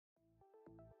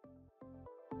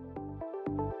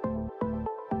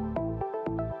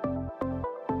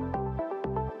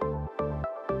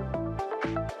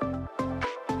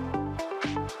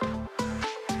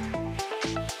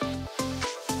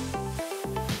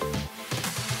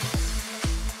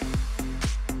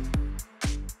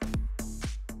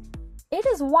It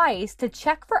is wise to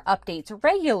check for updates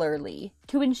regularly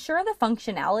to ensure the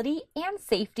functionality and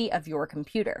safety of your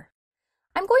computer.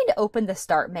 I'm going to open the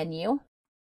Start menu,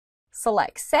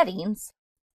 select Settings,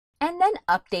 and then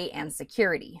Update and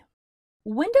Security.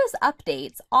 Windows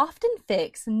updates often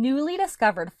fix newly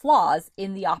discovered flaws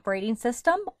in the operating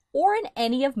system or in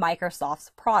any of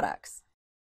Microsoft's products.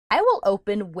 I will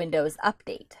open Windows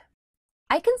Update.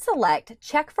 I can select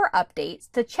Check for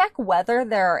Updates to check whether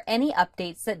there are any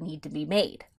updates that need to be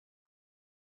made.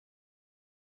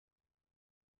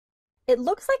 It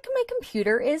looks like my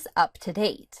computer is up to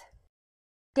date.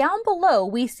 Down below,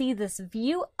 we see this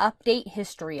View Update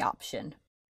History option.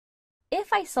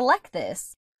 If I select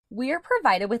this, we are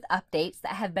provided with updates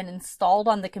that have been installed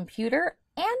on the computer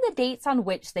and the dates on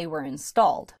which they were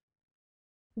installed.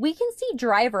 We can see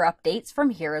driver updates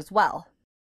from here as well.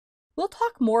 We'll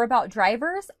talk more about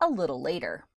drivers a little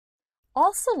later.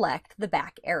 I'll select the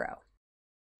back arrow.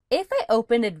 If I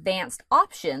open Advanced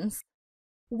Options,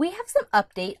 we have some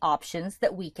update options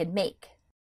that we can make.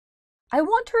 I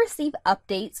want to receive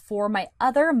updates for my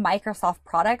other Microsoft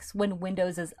products when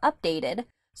Windows is updated,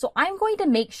 so I'm going to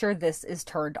make sure this is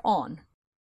turned on.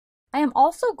 I am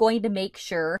also going to make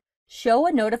sure Show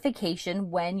a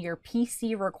Notification when your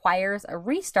PC requires a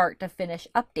restart to finish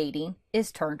updating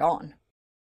is turned on.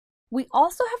 We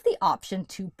also have the option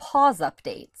to pause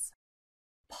updates.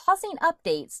 Pausing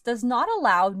updates does not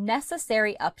allow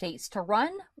necessary updates to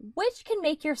run, which can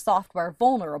make your software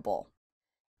vulnerable.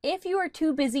 If you are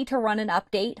too busy to run an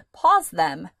update, pause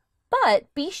them,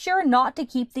 but be sure not to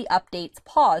keep the updates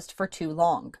paused for too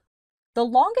long. The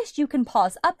longest you can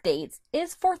pause updates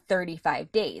is for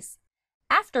 35 days,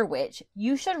 after which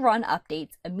you should run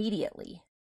updates immediately.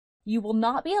 You will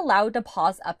not be allowed to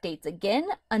pause updates again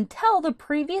until the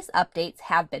previous updates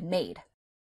have been made.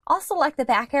 I'll select the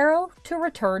back arrow to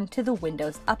return to the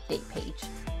Windows Update page.